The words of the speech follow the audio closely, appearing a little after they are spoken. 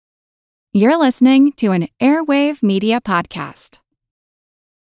You're listening to an Airwave Media Podcast.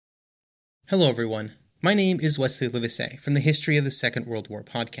 Hello, everyone. My name is Wesley Livesey from the History of the Second World War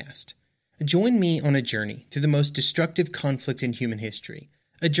podcast. Join me on a journey through the most destructive conflict in human history,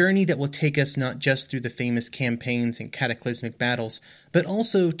 a journey that will take us not just through the famous campaigns and cataclysmic battles, but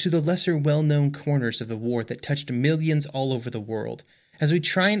also to the lesser well-known corners of the war that touched millions all over the world, as we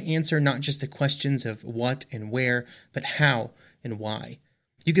try and answer not just the questions of what and where, but how and why.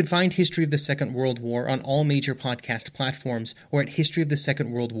 You can find History of the Second World War on all major podcast platforms or at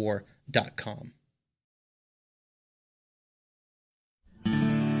historyofthesecondworldwar.com.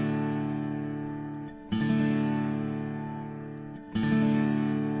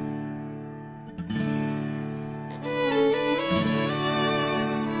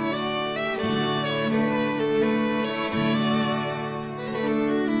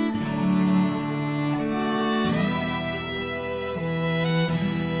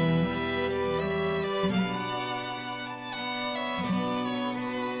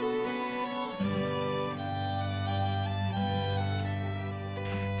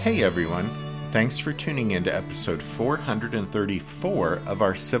 Hey everyone, thanks for tuning in to episode 434 of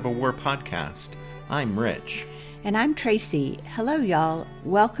our Civil War podcast. I'm Rich. And I'm Tracy. Hello y'all,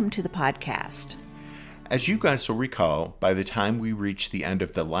 welcome to the podcast. As you guys will recall, by the time we reached the end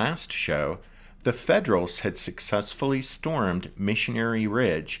of the last show, the Federals had successfully stormed Missionary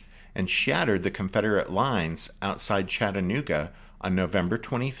Ridge and shattered the Confederate lines outside Chattanooga on November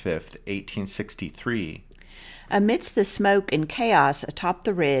 25th, 1863. Amidst the smoke and chaos atop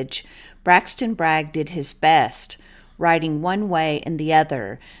the ridge, Braxton Bragg did his best, riding one way and the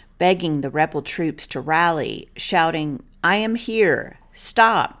other, begging the rebel troops to rally, shouting, "I am here!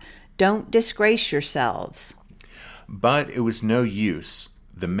 Stop! Don't disgrace yourselves!" But it was no use.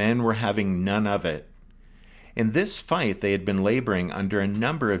 The men were having none of it. In this fight, they had been laboring under a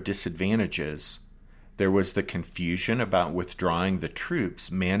number of disadvantages. There was the confusion about withdrawing the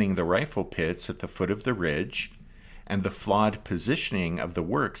troops manning the rifle pits at the foot of the ridge, and the flawed positioning of the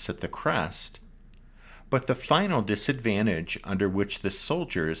works at the crest. But the final disadvantage under which the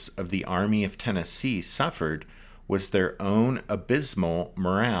soldiers of the Army of Tennessee suffered was their own abysmal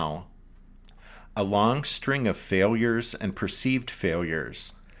morale. A long string of failures and perceived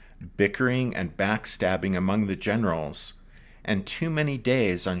failures, bickering and backstabbing among the generals, and too many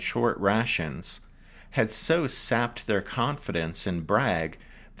days on short rations had so sapped their confidence in Bragg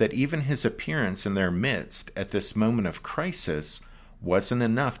that even his appearance in their midst at this moment of crisis wasn't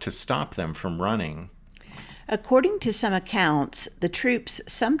enough to stop them from running. According to some accounts, the troops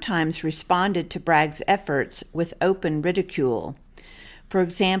sometimes responded to Bragg's efforts with open ridicule. For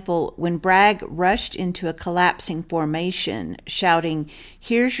example, when Bragg rushed into a collapsing formation, shouting,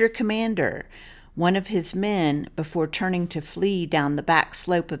 "Here's your commander," one of his men, before turning to flee down the back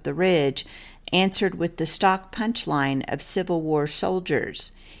slope of the ridge, answered with the stock punchline of Civil War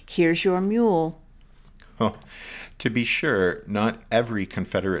soldiers, "Here's your mule." Oh, to be sure, not every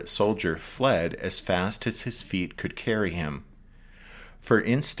Confederate soldier fled as fast as his feet could carry him. For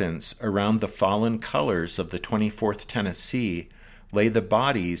instance, around the fallen colors of the 24th Tennessee lay the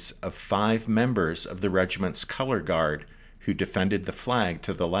bodies of 5 members of the regiment's color guard who defended the flag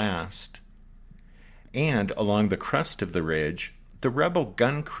to the last. And along the crest of the ridge, the rebel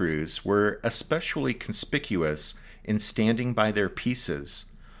gun crews were especially conspicuous in standing by their pieces,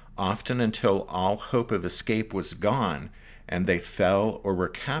 often until all hope of escape was gone and they fell or were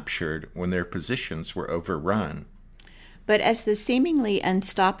captured when their positions were overrun. But as the seemingly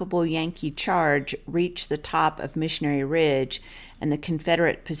unstoppable Yankee charge reached the top of Missionary Ridge and the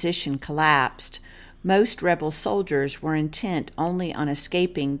Confederate position collapsed, most rebel soldiers were intent only on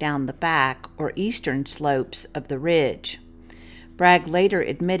escaping down the back or eastern slopes of the ridge. Bragg later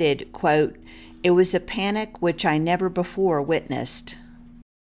admitted, quote, "It was a panic which I never before witnessed."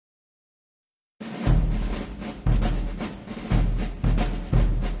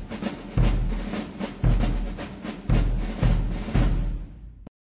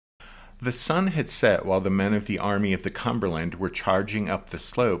 The sun had set while the men of the Army of the Cumberland were charging up the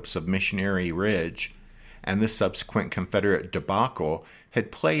slopes of Missionary Ridge, and the subsequent Confederate debacle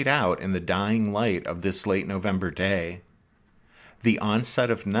had played out in the dying light of this late November day. The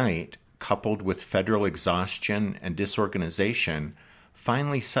onset of night, coupled with Federal exhaustion and disorganization,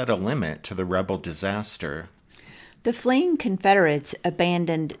 finally set a limit to the rebel disaster. The fleeing Confederates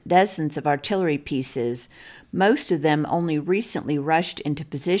abandoned dozens of artillery pieces, most of them only recently rushed into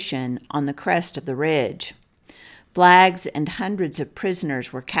position on the crest of the ridge. Flags and hundreds of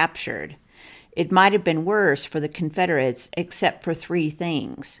prisoners were captured. It might have been worse for the Confederates except for 3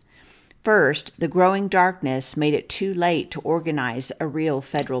 things. First, the growing darkness made it too late to organize a real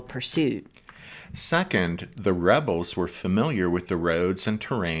federal pursuit. Second, the rebels were familiar with the roads and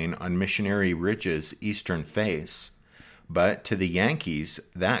terrain on Missionary Ridge's eastern face, but to the Yankees,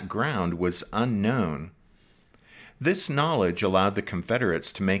 that ground was unknown. This knowledge allowed the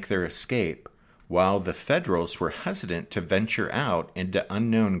Confederates to make their escape, while the Federals were hesitant to venture out into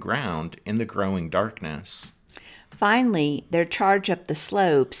unknown ground in the growing darkness. Finally, their charge up the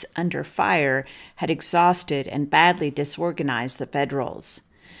slopes under fire had exhausted and badly disorganized the Federals.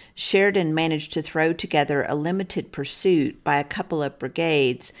 Sheridan managed to throw together a limited pursuit by a couple of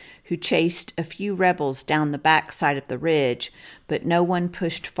brigades who chased a few rebels down the back side of the ridge, but no one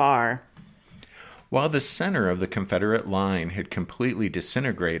pushed far. While the center of the Confederate line had completely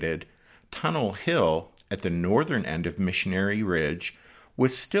disintegrated, Tunnel Hill, at the northern end of Missionary Ridge,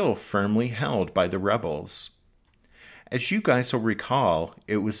 was still firmly held by the rebels. As you guys will recall,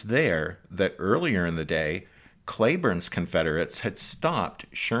 it was there that earlier in the day, Cleburne's Confederates had stopped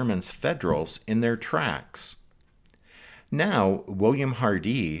Sherman's Federals in their tracks. Now, William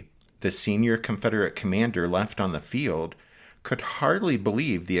Hardee, the senior Confederate commander left on the field, could hardly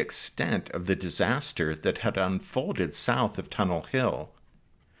believe the extent of the disaster that had unfolded south of Tunnel Hill.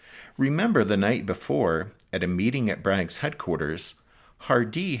 Remember the night before, at a meeting at Bragg's headquarters,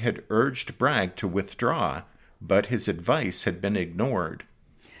 Hardee had urged Bragg to withdraw, but his advice had been ignored.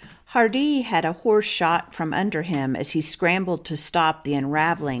 Hardee had a horse shot from under him as he scrambled to stop the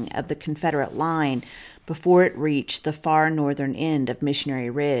unraveling of the Confederate line before it reached the far northern end of Missionary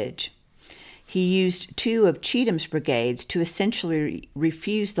Ridge. He used two of Cheatham's brigades to essentially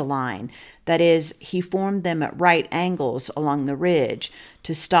refuse the line. That is, he formed them at right angles along the ridge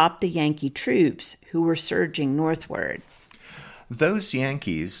to stop the Yankee troops who were surging northward. Those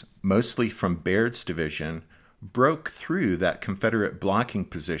Yankees, mostly from Baird's division, broke through that Confederate blocking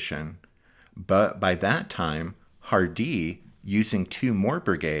position, but by that time, Hardee, using two more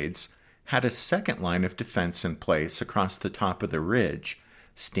brigades, had a second line of defense in place across the top of the ridge,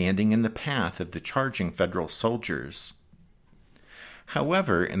 standing in the path of the charging Federal soldiers.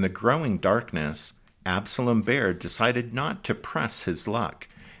 However, in the growing darkness, Absalom Baird decided not to press his luck,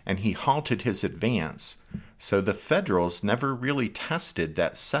 and he halted his advance, so the Federals never really tested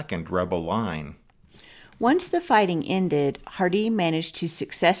that second rebel line. Once the fighting ended, Hardee managed to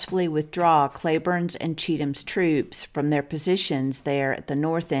successfully withdraw Cleburne's and Cheatham's troops from their positions there at the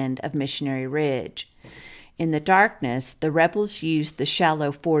north end of Missionary Ridge. In the darkness, the rebels used the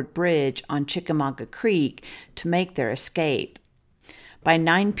shallow ford bridge on Chickamauga Creek to make their escape. By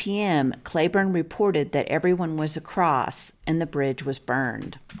 9 p.m., Cleburne reported that everyone was across and the bridge was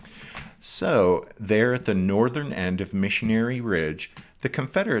burned. So, there at the northern end of Missionary Ridge, the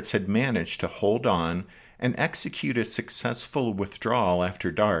Confederates had managed to hold on and execute a successful withdrawal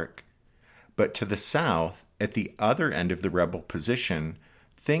after dark. But to the south, at the other end of the rebel position,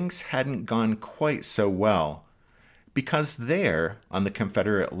 things hadn't gone quite so well, because there, on the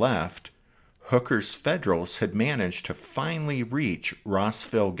Confederate left, Hooker's Federals had managed to finally reach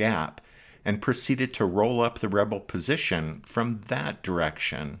Rossville Gap and proceeded to roll up the rebel position from that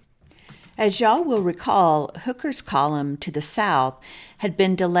direction. As y'all will recall, Hooker's column to the south had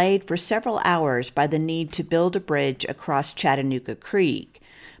been delayed for several hours by the need to build a bridge across Chattanooga Creek.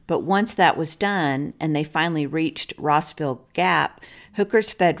 But once that was done and they finally reached Rossville Gap,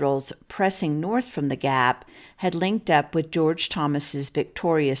 Hooker's Federals, pressing north from the Gap, had linked up with George Thomas's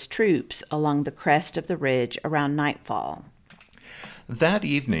victorious troops along the crest of the ridge around nightfall. That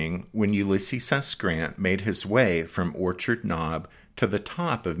evening, when Ulysses S. Grant made his way from Orchard Knob to the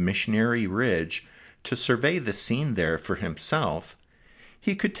top of Missionary Ridge to survey the scene there for himself,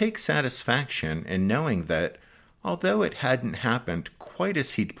 he could take satisfaction in knowing that, although it hadn't happened quite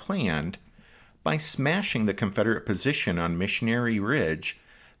as he'd planned, by smashing the Confederate position on Missionary Ridge,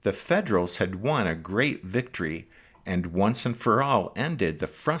 the Federals had won a great victory and once and for all ended the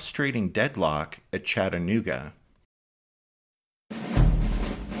frustrating deadlock at Chattanooga.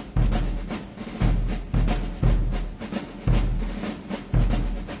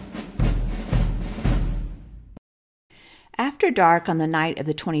 After dark on the night of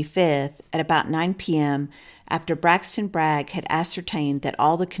the 25th, at about 9 p.m., after Braxton Bragg had ascertained that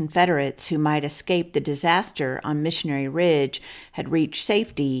all the Confederates who might escape the disaster on Missionary Ridge had reached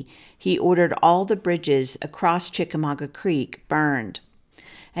safety, he ordered all the bridges across Chickamauga Creek burned.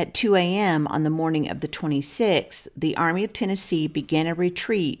 At 2 a.m. on the morning of the 26th, the Army of Tennessee began a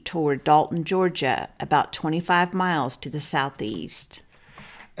retreat toward Dalton, Georgia, about 25 miles to the southeast.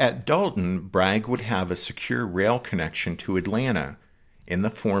 At Dalton, Bragg would have a secure rail connection to Atlanta in the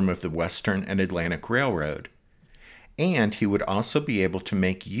form of the Western and Atlantic Railroad. and he would also be able to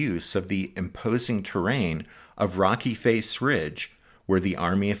make use of the imposing terrain of Rocky Face Ridge, where the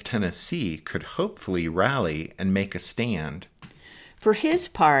Army of Tennessee could hopefully rally and make a stand. For his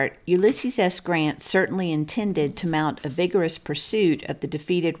part, Ulysses S. Grant certainly intended to mount a vigorous pursuit of the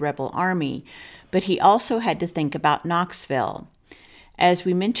defeated rebel army, but he also had to think about Knoxville. As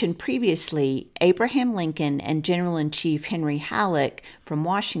we mentioned previously, Abraham Lincoln and General-in-Chief Henry Halleck from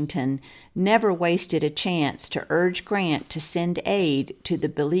Washington never wasted a chance to urge Grant to send aid to the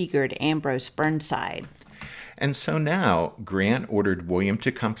beleaguered Ambrose Burnside. And so now Grant ordered William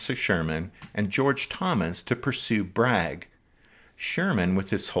Tecumseh Sherman and George Thomas to pursue Bragg. Sherman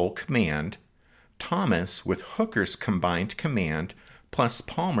with his whole command, Thomas with Hooker's combined command, plus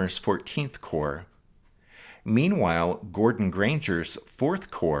Palmer's 14th Corps. Meanwhile, Gordon Granger's 4th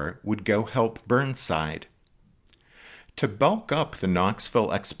Corps would go help Burnside. To bulk up the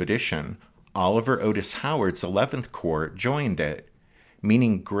Knoxville expedition, Oliver Otis Howard's 11th Corps joined it,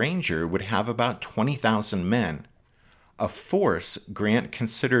 meaning Granger would have about 20,000 men, a force Grant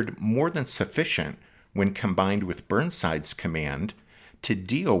considered more than sufficient when combined with Burnside's command to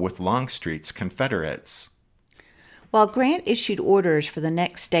deal with Longstreet's Confederates. While Grant issued orders for the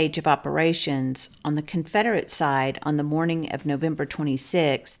next stage of operations, on the Confederate side on the morning of November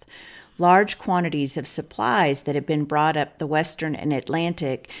 26th, large quantities of supplies that had been brought up the Western and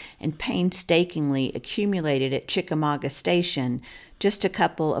Atlantic and painstakingly accumulated at Chickamauga Station, just a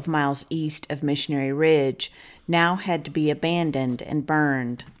couple of miles east of Missionary Ridge, now had to be abandoned and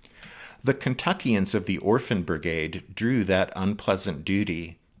burned. The Kentuckians of the Orphan Brigade drew that unpleasant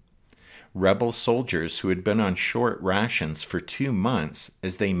duty. Rebel soldiers who had been on short rations for 2 months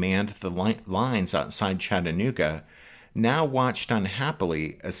as they manned the lines outside Chattanooga now watched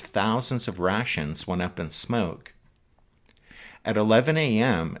unhappily as thousands of rations went up in smoke. At 11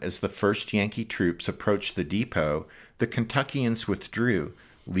 a.m., as the first Yankee troops approached the depot, the Kentuckians withdrew,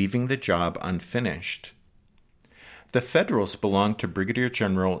 leaving the job unfinished. The Federals belonged to Brigadier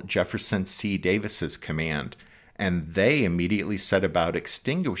General Jefferson C. Davis's command, and they immediately set about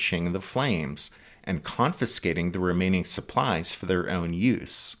extinguishing the flames and confiscating the remaining supplies for their own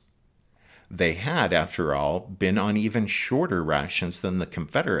use. They had, after all, been on even shorter rations than the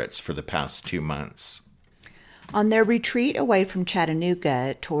Confederates for the past 2 months. On their retreat away from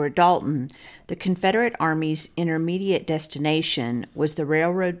Chattanooga toward Dalton, the Confederate Army's intermediate destination was the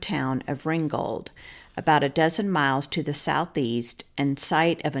railroad town of Ringgold, about a dozen miles to the southeast and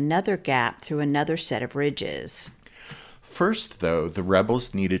site of another gap through another set of ridges. First, though, the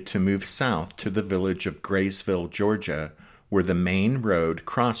rebels needed to move south to the village of Graysville, Georgia, where the main road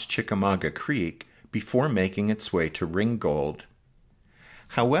crossed Chickamauga Creek before making its way to Ringgold.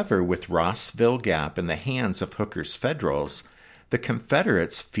 However, with Rossville Gap in the hands of Hooker's Federals, the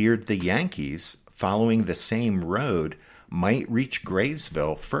Confederates feared the Yankees, following the same road, might reach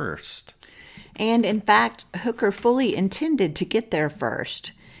Graysville first. And in fact, Hooker fully intended to get there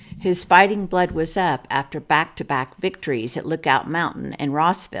first. His fighting blood was up after back-to-back victories at Lookout Mountain and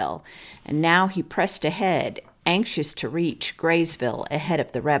Rossville, and now he pressed ahead, anxious to reach Graysville ahead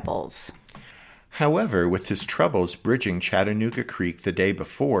of the rebels. However, with his troubles bridging Chattanooga Creek the day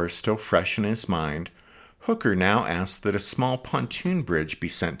before still fresh in his mind, Hooker now asked that a small pontoon bridge be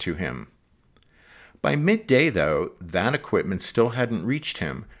sent to him. By midday, though, that equipment still hadn't reached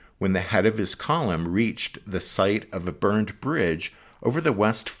him when the head of his column reached the site of a burned bridge over the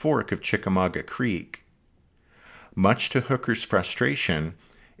west fork of Chickamauga Creek. Much to Hooker's frustration,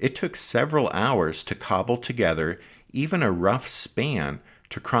 it took several hours to cobble together even a rough span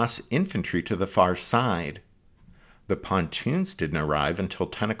to cross infantry to the far side. The pontoons didn't arrive until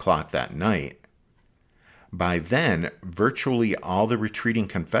 10 o'clock that night. By then, virtually all the retreating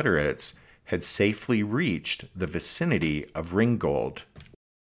Confederates had safely reached the vicinity of Ringgold.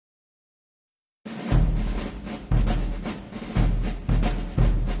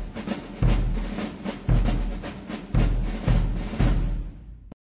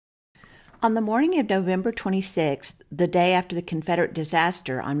 On the morning of November 26th, the day after the Confederate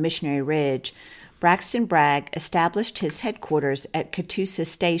disaster on Missionary Ridge, Braxton Bragg established his headquarters at Catoosa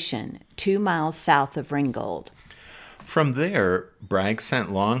Station, 2 miles south of Ringgold. From there, Bragg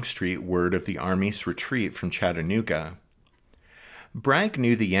sent Longstreet word of the Army's retreat from Chattanooga. Bragg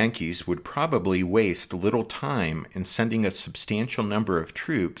knew the Yankees would probably waste little time in sending a substantial number of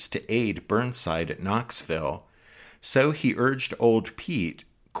troops to aid Burnside at Knoxville, so he urged Old Pete,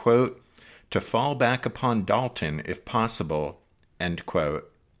 quote, to fall back upon Dalton if possible, end quote.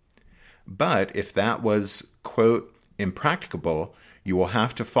 But if that was, quote, impracticable, you will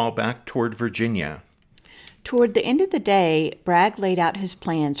have to fall back toward Virginia. Toward the end of the day, Bragg laid out his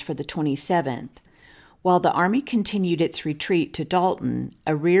plans for the 27th. While the army continued its retreat to Dalton,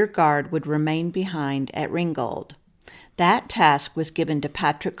 a rear guard would remain behind at Ringgold. That task was given to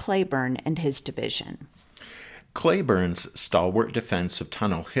Patrick Cleburne and his division. Cleburne's stalwart defense of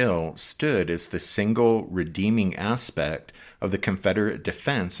Tunnel Hill stood as the single redeeming aspect of the Confederate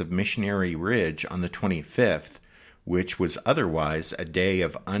defense of Missionary Ridge on the 25th, which was otherwise a day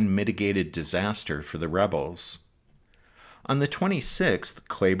of unmitigated disaster for the rebels. On the 26th,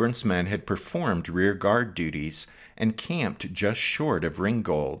 Cleburne's men had performed rear guard duties and camped just short of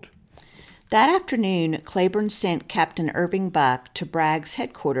Ringgold. That afternoon, Cleburne sent Captain Irving Buck to Bragg's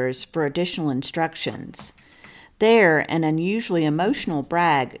headquarters for additional instructions. There, an unusually emotional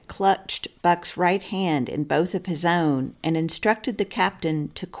Bragg clutched Buck's right hand in both of his own and instructed the captain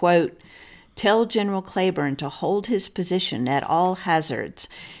to, quote, "Tell General Cleburne to hold his position at all hazards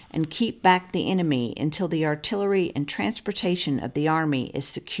and keep back the enemy until the artillery and transportation of the army is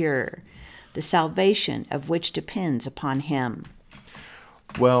secure, the salvation of which depends upon him."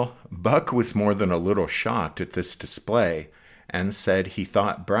 Well, Buck was more than a little shocked at this display and said he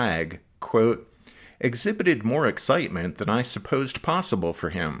thought Bragg, quote, "exhibited more excitement than I supposed possible for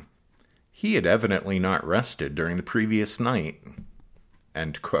him. He had evidently not rested during the previous night."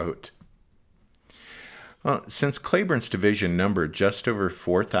 End quote. Since Cleburne's division numbered just over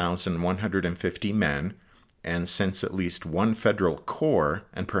 4,150 men, and since at least one federal corps,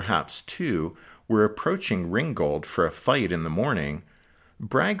 and perhaps two, were approaching Ringgold for a fight in the morning,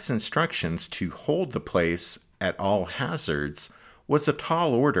 Bragg's instructions to hold the place at all hazards was a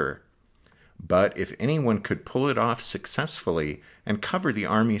tall order. But if anyone could pull it off successfully and cover the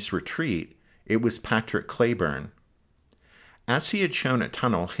army's retreat, it was Patrick Cleburne. As he had shown at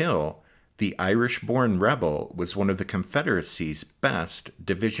Tunnel Hill, the Irish-born rebel was one of the Confederacy's best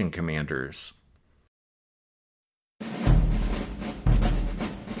division commanders.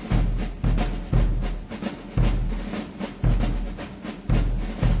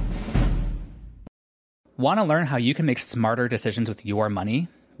 Want to learn how you can make smarter decisions with your money?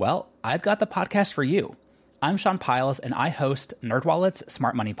 Well, I've got the podcast for you. I'm Sean Piles, and I host NerdWallet's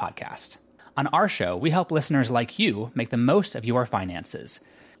Smart Money Podcast. On our show, we help listeners like you make the most of your finances.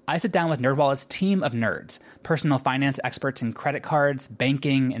 I sit down with NerdWallet's team of nerds, personal finance experts in credit cards,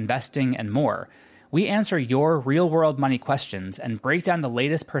 banking, investing, and more. We answer your real-world money questions and break down the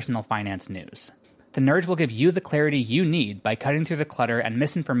latest personal finance news. The nerds will give you the clarity you need by cutting through the clutter and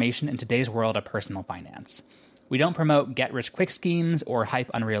misinformation in today's world of personal finance. We don't promote get-rich-quick schemes or hype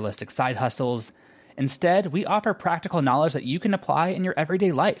unrealistic side hustles. Instead, we offer practical knowledge that you can apply in your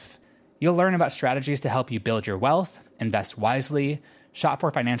everyday life. You'll learn about strategies to help you build your wealth, invest wisely, shop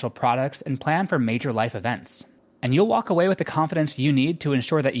for financial products, and plan for major life events. And you'll walk away with the confidence you need to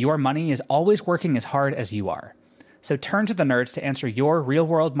ensure that your money is always working as hard as you are. So turn to the nerds to answer your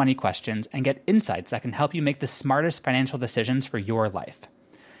real-world money questions and get insights that can help you make the smartest financial decisions for your life.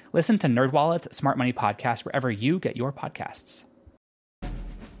 Listen to NerdWallet's Smart Money Podcast wherever you get your podcasts.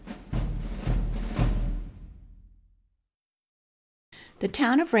 The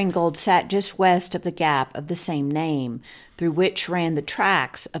town of Ringgold sat just west of the gap of the same name, through which ran the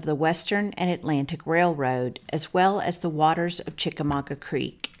tracks of the Western and Atlantic Railroad, as well as the waters of Chickamauga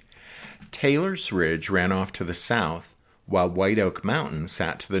Creek. Taylor's Ridge ran off to the south, while White Oak Mountain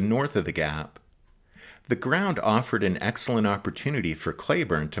sat to the north of the gap. The ground offered an excellent opportunity for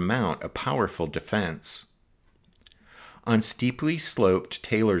Cleburne to mount a powerful defense. On steeply sloped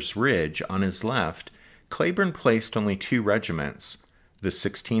Taylor's Ridge on his left, Cleburne placed only two regiments, the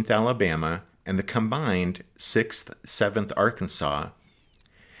 16th Alabama and the combined 6th, 7th Arkansas.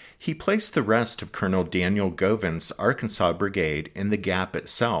 He placed the rest of Colonel Daniel Govan's Arkansas Brigade in the gap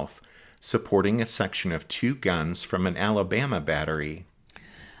itself, supporting a section of 2 guns from an Alabama battery.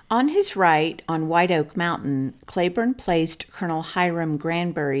 On his right, on White Oak Mountain, Cleburne placed Colonel Hiram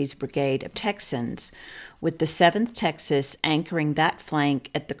Granbury's brigade of Texans, with the 7th Texas anchoring that flank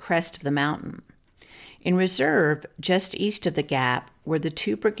at the crest of the mountain. In reserve, just east of the gap, were the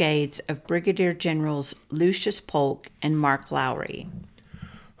 2 brigades of Brigadier Generals Lucius Polk and Mark Lowry.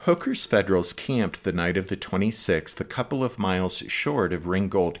 Hooker's Federals camped the night of the 26th a couple of miles short of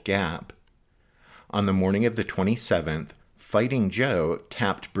Ringgold Gap. On the morning of the 27th, Fighting Joe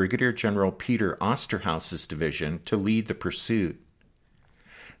tapped Brigadier General Peter Osterhaus's division to lead the pursuit.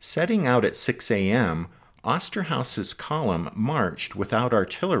 Setting out at 6 a.m., Osterhaus's column marched without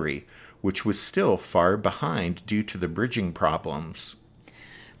artillery, which was still far behind due to the bridging problems.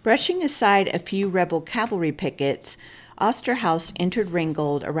 Brushing aside a few rebel cavalry pickets, Osterhaus entered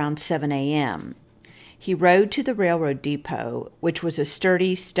Ringgold around 7 a.m. He rode to the railroad depot, which was a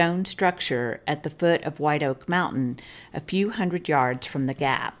sturdy stone structure at the foot of White Oak Mountain, a few hundred yards from the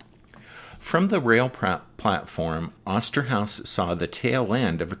gap. From the rail platform, Osterhaus saw the tail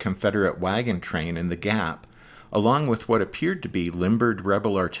end of a Confederate wagon train in the gap, along with what appeared to be limbered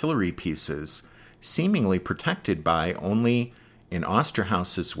rebel artillery pieces, seemingly protected by only, in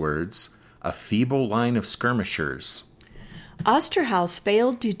Osterhaus's words, a feeble line of skirmishers. Osterhaus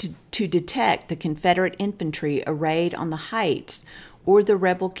failed to detect the Confederate infantry arrayed on the heights or the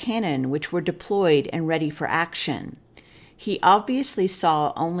rebel cannon which were deployed and ready for action. He obviously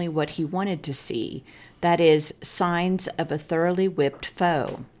saw only what he wanted to see, that is, signs of a thoroughly whipped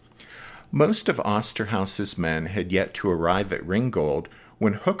foe. Most of Osterhaus's men had yet to arrive at Ringgold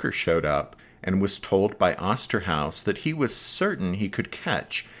when Hooker showed up and was told by Osterhaus that he was certain he could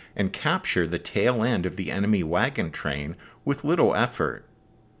catch and capture the tail end of the enemy wagon train with little effort.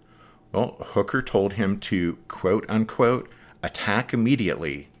 Well, Hooker told him to, quote-unquote, attack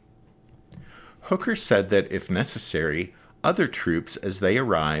immediately. Hooker said that, if necessary, other troops, as they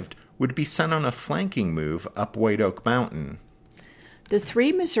arrived, would be sent on a flanking move up White Oak Mountain. The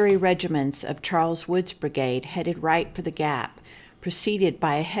 3 Missouri regiments of Charles Wood's brigade headed right for the gap, preceded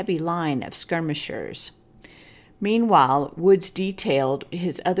by a heavy line of skirmishers. Meanwhile, Woods detailed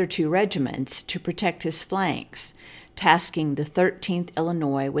his other 2 regiments to protect his flanks, tasking the 13th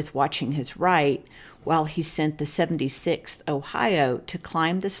Illinois with watching his right, while he sent the 76th Ohio to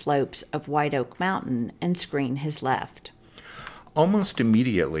climb the slopes of White Oak Mountain and screen his left. Almost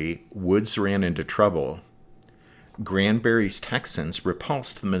immediately, Woods ran into trouble. Granbury's Texans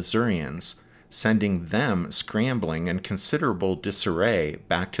repulsed the Missourians, sending them scrambling in considerable disarray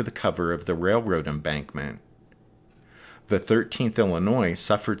back to the cover of the railroad embankment. The 13th Illinois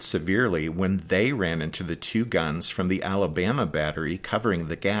suffered severely when they ran into the 2 guns from the Alabama battery covering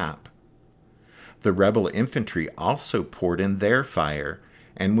the gap. The rebel infantry also poured in their fire,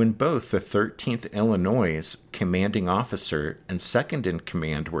 and when both the 13th Illinois' commanding officer and second in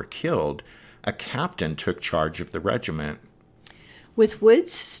command were killed, a captain took charge of the regiment. With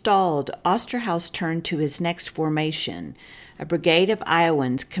Woods stalled, Osterhaus turned to his next formation, a brigade of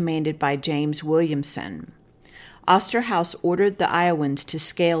Iowans commanded by James Williamson. Osterhaus ordered the Iowans to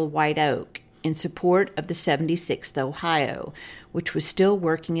scale White Oak in support of the 76th Ohio, which was still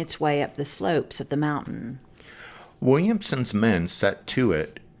working its way up the slopes of the mountain. Williamson's men set to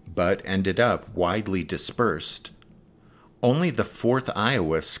it, but ended up widely dispersed. Only the 4th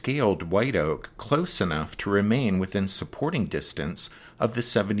Iowa scaled White Oak close enough to remain within supporting distance of the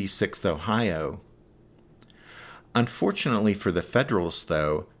 76th Ohio. Unfortunately for the Federals,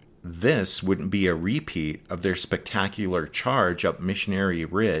 though, this wouldn't be a repeat of their spectacular charge up Missionary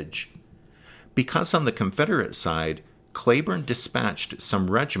Ridge. Because on the Confederate side, Claiborne dispatched some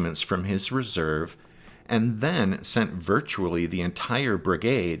regiments from his reserve and then sent virtually the entire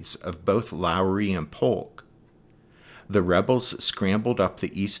brigades of both Lowry and Polk. The rebels scrambled up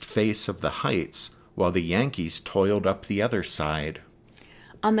the east face of the heights, while the Yankees toiled up the other side.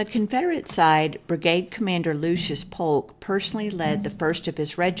 On the Confederate side, Brigade Commander Lucius Polk personally led the first of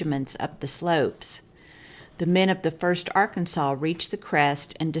his regiments up the slopes. The men of the 1st Arkansas reached the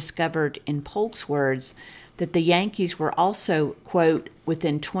crest and discovered, in Polk's words, that the Yankees were also, quote,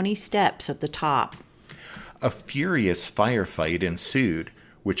 within 20 steps of the top. A furious firefight ensued,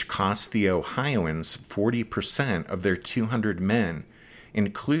 which cost the Ohioans 40% of their 200 men,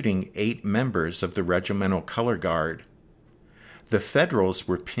 including 8 members of the Regimental Color Guard. The Federals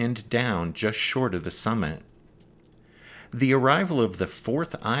were pinned down just short of the summit. The arrival of the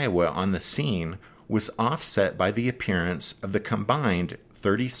 4th Iowa on the scene was offset by the appearance of the combined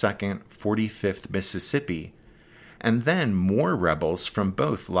 32nd, 45th Mississippi, and then more rebels from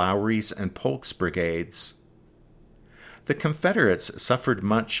both Lowry's and Polk's brigades. The Confederates suffered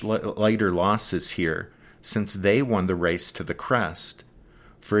much lighter losses here, since they won the race to the crest.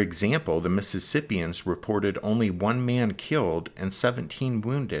 For example, the Mississippians reported only 1 man killed and 17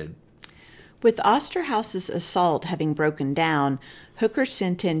 wounded. With Osterhaus's assault having broken down, Hooker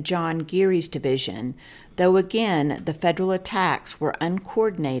sent in John Geary's division, though again the Federal attacks were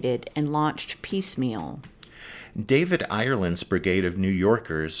uncoordinated and launched piecemeal. David Ireland's brigade of New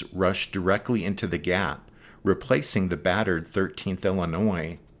Yorkers rushed directly into the gap, replacing the battered 13th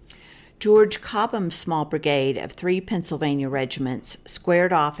Illinois. George Cobham's small brigade of 3 Pennsylvania regiments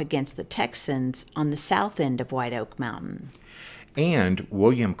squared off against the Texans on the south end of White Oak Mountain. And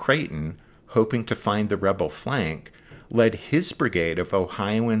William Creighton, hoping to find the rebel flank, led his brigade of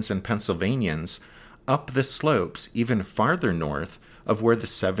Ohioans and Pennsylvanians up the slopes even farther north of where the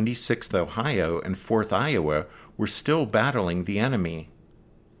 76th Ohio and 4th Iowa were still battling the enemy.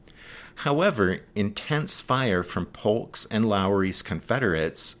 However, intense fire from Polk's and Lowry's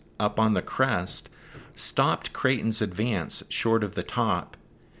Confederates up on the crest stopped Creighton's advance short of the top,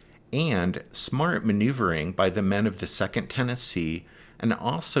 and smart maneuvering by the men of the 2nd Tennessee and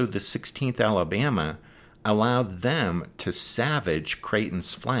also the 16th Alabama allowed them to savage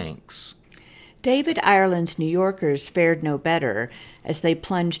Creighton's flanks. David Ireland's New Yorkers fared no better as they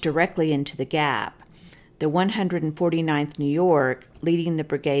plunged directly into the gap. The 149th New York, leading the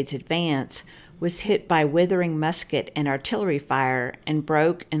brigade's advance, was hit by withering musket and artillery fire and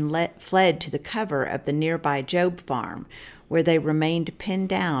broke and fled to the cover of the nearby Job farm, where they remained pinned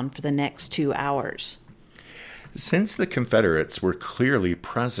down for the next 2 hours. Since the Confederates were clearly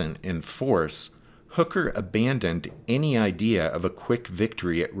present in force, Hooker abandoned any idea of a quick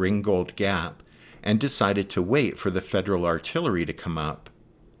victory at Ringgold Gap and decided to wait for the Federal artillery to come up.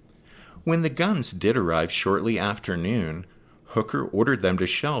 When the guns did arrive shortly after noon, Hooker ordered them to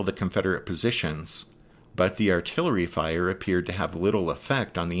shell the Confederate positions, but the artillery fire appeared to have little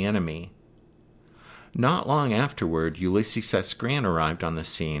effect on the enemy. Not long afterward, Ulysses S. Grant arrived on the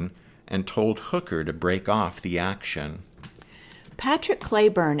scene and told Hooker to break off the action. Patrick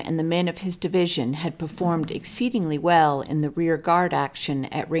Cleburne and the men of his division had performed exceedingly well in the rear guard action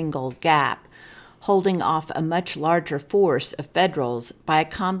at Ringgold Gap, holding off a much larger force of Federals by a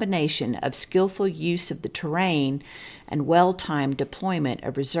combination of skillful use of the terrain and well-timed deployment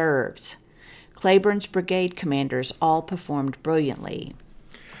of reserves. Cleburne's brigade commanders all performed brilliantly.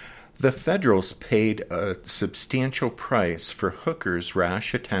 The Federals paid a substantial price for Hooker's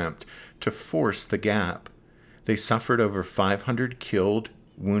rash attempt to force the gap. They suffered over 500 killed,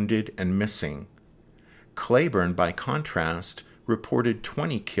 wounded, and missing. Cleburne, by contrast, reported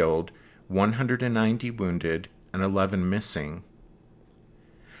 20 killed, 190 wounded, and 11 missing.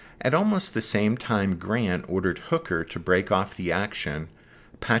 At almost the same time Grant ordered Hooker to break off the action,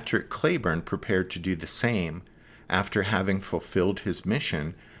 Patrick Cleburne prepared to do the same, after having fulfilled his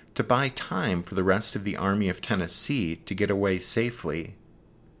mission to buy time for the rest of the Army of Tennessee to get away safely.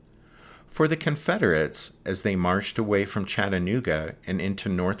 For the Confederates, as they marched away from Chattanooga and into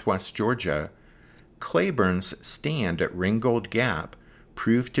northwest Georgia, Cleburne's stand at Ringgold Gap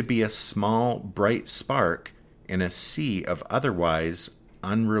proved to be a small, bright spark in a sea of otherwise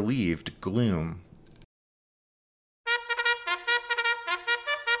unrelieved gloom.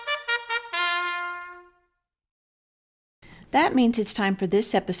 That means it's time for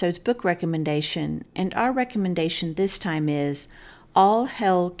this episode's book recommendation, and our recommendation this time is All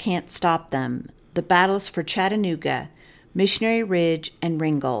Hell Can't Stop Them, The Battles for Chattanooga, Missionary Ridge, and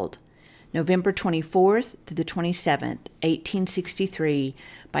Ringgold, November 24th through the 27th, 1863,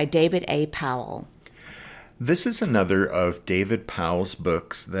 by David A. Powell. This is another of David Powell's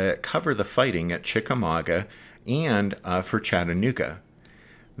books that cover the fighting at Chickamauga and for Chattanooga.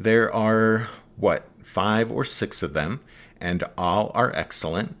 There are, 5 or 6 of them, and all are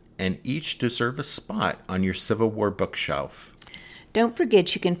excellent, and each deserve a spot on your Civil War bookshelf. Don't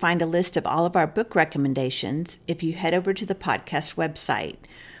forget you can find a list of all of our book recommendations if you head over to the podcast website,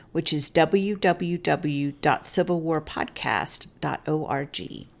 which is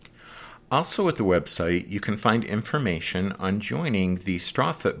www.civilwarpodcast.org. Also at the website, you can find information on joining the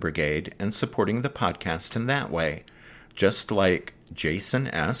Strawfoot Brigade and supporting the podcast in that way, just like Jason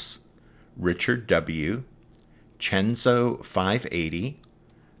S., Richard W., Chenzo 580,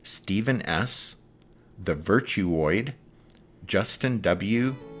 Stephen S., The Virtuoid, Justin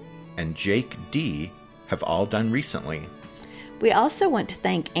W., and Jake D. have all done recently. We also want to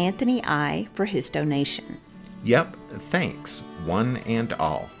thank Anthony I. for his donation. Yep, thanks, one and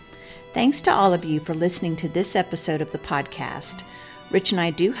all. Thanks to all of you for listening to this episode of the podcast. Rich and I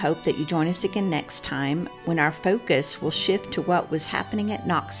do hope that you join us again next time when our focus will shift to what was happening at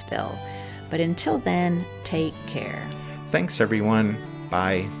Knoxville. But until then, take care. Thanks, everyone.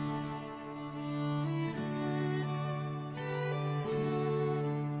 Bye.